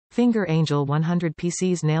FingerAngel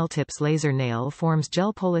 100Pcs Nail Tips Laser Nail Forms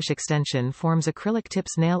Gel Polish Extension Forms Acrylic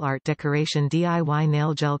Tips Nail Art Decoration DIY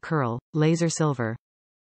Nail Gel Curl, Laser Silver.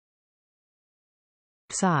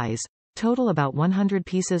 Size. Total about 100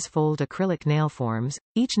 pieces fold acrylic nail forms,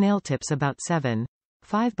 each nail tips about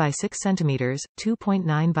 7.5 by 6 cm,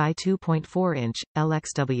 2.9 by 2.4 inch,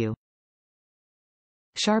 LXW.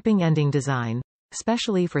 Sharping ending design.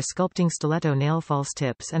 Specially for sculpting stiletto nail false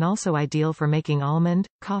tips and also ideal for making almond,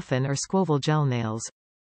 coffin or squoval gel nails.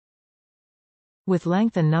 With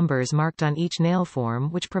length and numbers marked on each nail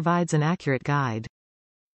form which provides an accurate guide.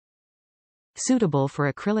 Suitable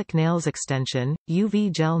for acrylic nails extension,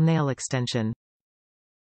 UV gel nail extension.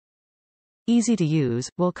 Easy to use,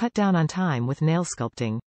 will cut down on time with nail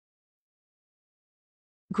sculpting.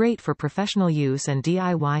 Great for professional use and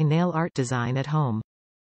DIY nail art design at home.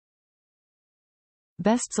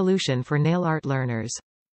 Best solution for nail art learners.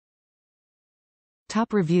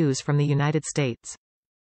 Top reviews from the United States.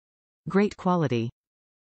 Great quality.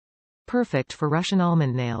 Perfect for Russian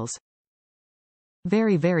almond nails.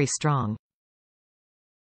 Very, very strong.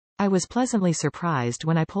 I was pleasantly surprised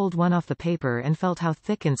when I pulled one off the paper and felt how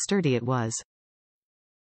thick and sturdy it was.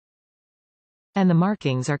 And the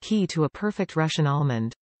markings are key to a perfect Russian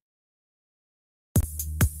almond.